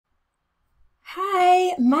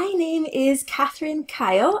Hi, my name is Catherine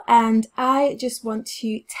Kyle, and I just want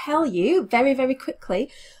to tell you very quickly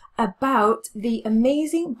about the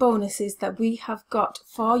amazing bonuses that we have got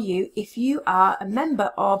for you if you are a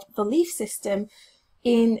member of the Leaf System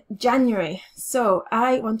in January. So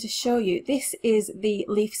I want to show you, this is the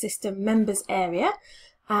Leaf System members area,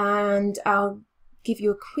 and I'll give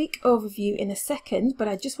you a quick overview in a second, but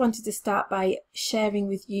I just wanted to start by sharing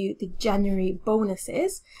with you the January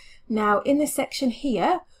bonuses. Now in this section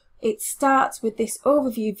here, it starts with this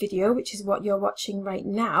overview video, which is what you're watching right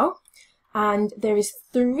now. And there is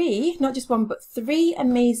three, not just one, but three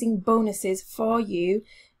amazing bonuses for you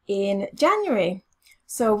in January.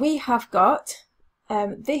 So we have got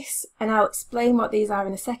this, and I'll explain what these are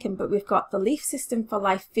in a second, but we've got the Leaf System for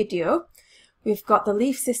Life video, we've got the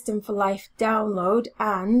Leaf System for Life download,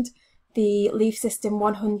 and the Leaf System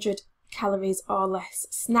 100 calories or less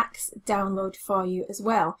snacks download for you as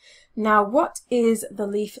well. Now, what is the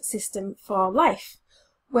Leaf System for Life?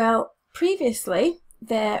 Well, previously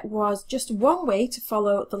there was just one way to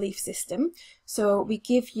follow the Leaf System. So we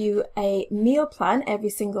give you a meal plan every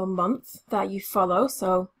single month that you follow.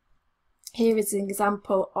 So here is an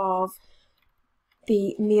example of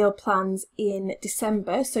the meal plans in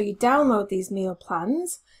December. So you download these meal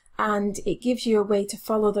plans, and it gives you a way to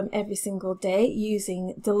follow them every single day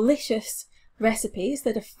using delicious recipes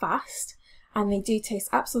that are fast, and they do taste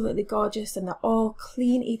absolutely gorgeous, and they're all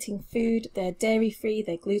clean eating food. They're dairy free,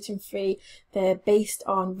 they're gluten free, they're based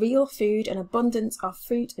on real food, an abundance of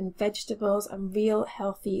fruit and vegetables and real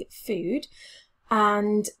healthy food.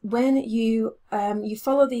 And when you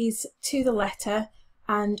follow these to the letter,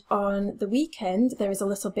 and on the weekend there is a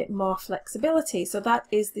little bit more flexibility. So that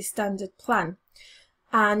is the standard plan.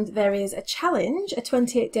 And there is a challenge, a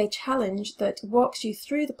 28-day challenge that walks you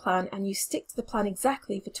through the plan, and you stick to the plan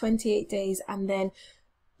exactly for 28 days, and then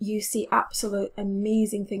you see absolute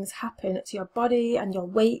amazing things happen to your body and your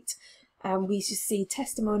weight. We just see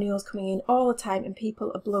testimonials coming in all the time, and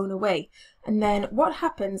people are blown away. And then what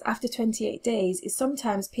happens after 28 days is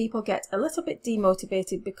sometimes people get a little bit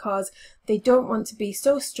demotivated because they don't want to be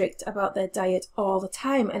so strict about their diet all the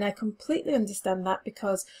time. And I completely understand that,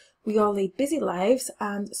 because we all lead busy lives,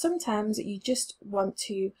 and sometimes you just want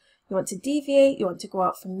to deviate, you want to go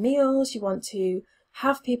out for meals, you want to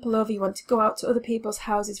have people over, you want to go out to other people's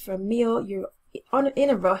houses for a meal, you're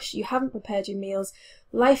in a rush, you haven't prepared your meals,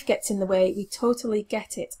 life gets in the way. We totally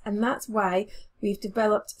get it, and that's why we've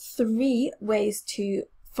developed three ways to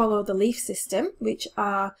follow the Leaf System, which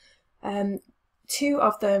are two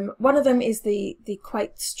of them. One of them is the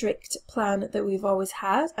quite strict plan that we've always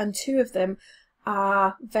had, and two of them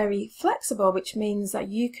are very flexible, which means that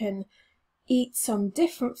you can eat some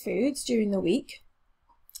different foods during the week.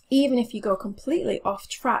 Even if you go completely off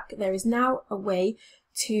track, there is now a way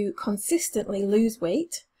to consistently lose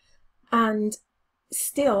weight and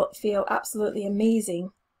still feel absolutely amazing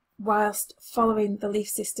whilst following the Leaf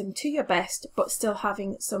System to your best, but still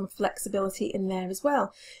having some flexibility in there as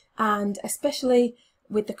well. And especially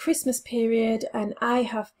with the Christmas period, and I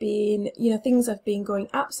have been, things have been going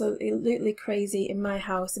absolutely crazy in my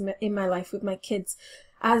house, in my life with my kids,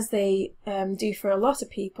 as they do for a lot of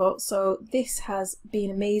people. So this has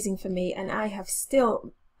been amazing for me, and I have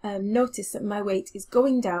still noticed that my weight is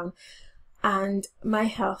going down, and my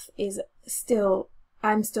health is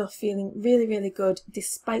I'm still feeling really good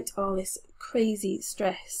despite all this crazy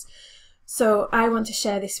stress. So I want to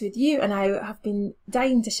share this with you, and I have been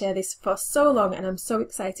dying to share this for so long, and I'm so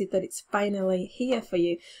excited that it's finally here for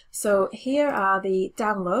you. So here are the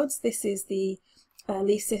downloads. This is the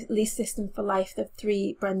Leaf System for Life, the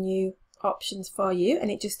three brand new options for you, and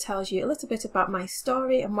it just tells you a little bit about my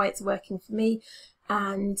story and why it's working for me,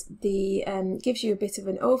 and the gives you a bit of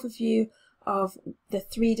an overview of the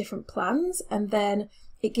three different plans, and then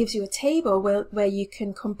it gives you a table where you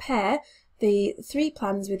can compare the three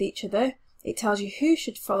plans with each other. It tells you who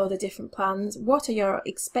should follow the different plans, what are your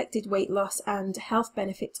expected weight loss and health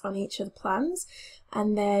benefits on each of the plans,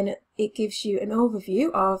 and then it gives you an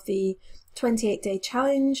overview of the 28-day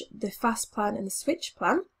challenge, the fast plan and the switch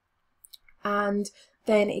plan, and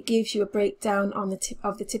then it gives you a breakdown on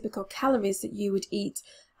of the typical calories that you would eat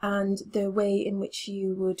and the way in which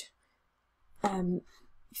you would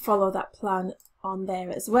follow that plan on there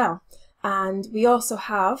as well. And we also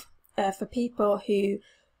have, for people who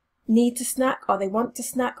need to snack, or they want to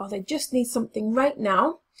snack, or they just need something right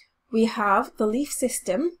now, we have the Leaf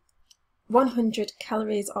System 100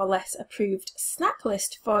 calories or less approved snack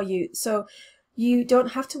list for you. So you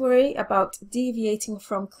don't have to worry about deviating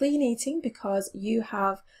from clean eating, because you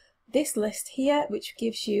have this list here which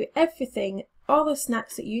gives you everything all the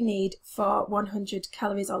snacks that you need for 100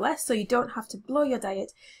 calories or less, so you don't have to blow your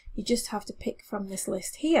diet, you just have to pick from this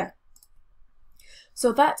list here.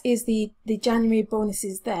 So that is the January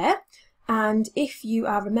bonuses there. And if you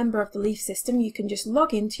are a member of the Leaf system, you can just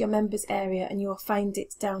log into your members area and you'll find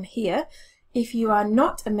it down here. If you are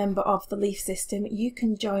not a member of the Leaf system, you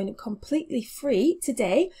can join completely free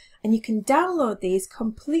today, and you can download these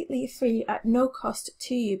completely free at no cost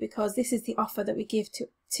to you, because this is the offer that we give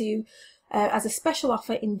to as a special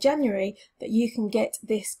offer in January, that you can get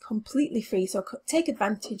this completely free. So take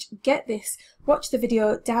advantage, get this, watch the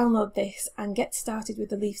video, download this and get started with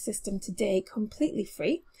the Leaf system today completely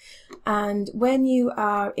free. And when you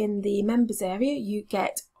are in the members area, you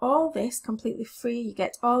get all this completely free. You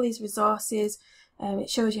get all these resources. It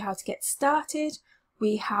shows you how to get started.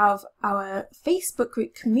 We have our Facebook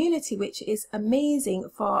group community, which is amazing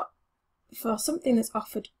for something that's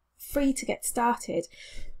offered free to get started.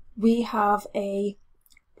 We have a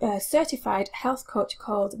certified health coach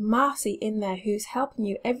called Marcy in there, who's helping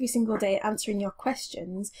you every single day answering your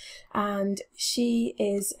questions, and she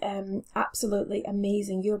is absolutely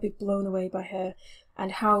amazing. You'll be blown away by her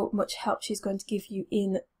and how much help she's going to give you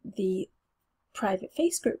in the private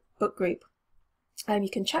Facebook group. You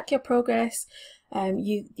can track your progress.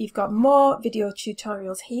 You've got more video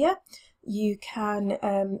tutorials here. You can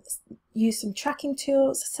use some tracking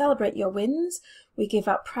tools, celebrate your wins. We give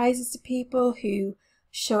out prizes to people who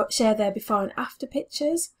share their before and after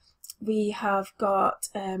pictures. We have got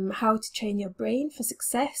how to train your brain for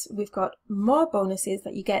success. We've got more bonuses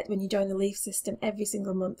that you get when you join the Leaf system. Every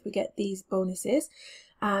single month we get these bonuses,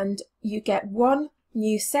 and you get one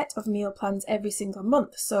new set of meal plans every single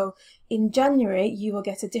month. So in January you will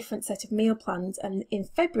get a different set of meal plans, and in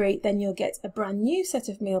February then you'll get a brand new set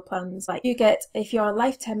of meal plans. Like you get, if you're a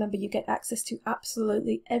lifetime member, you get access to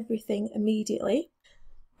absolutely everything immediately.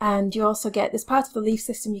 And you also get, as part of the Leaf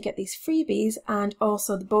system, you get these freebies and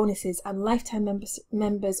also the bonuses, and lifetime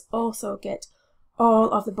members also get all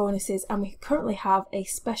of the bonuses, and we currently have a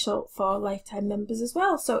special for lifetime members as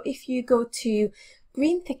well. So if you go to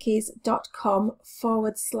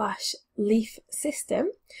greenthickies.com/Leaf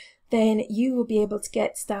system, then you will be able to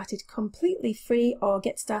get started completely free or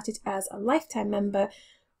get started as a lifetime member,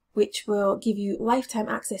 which will give you lifetime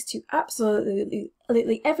access to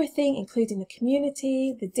absolutely everything, including the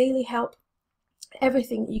community, the daily help,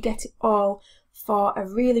 everything. You get it all for a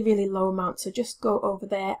really, really low amount. So just go over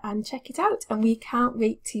there and check it out. And we can't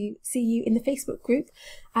wait to see you in the Facebook group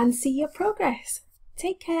and see your progress.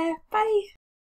 Take care. Bye.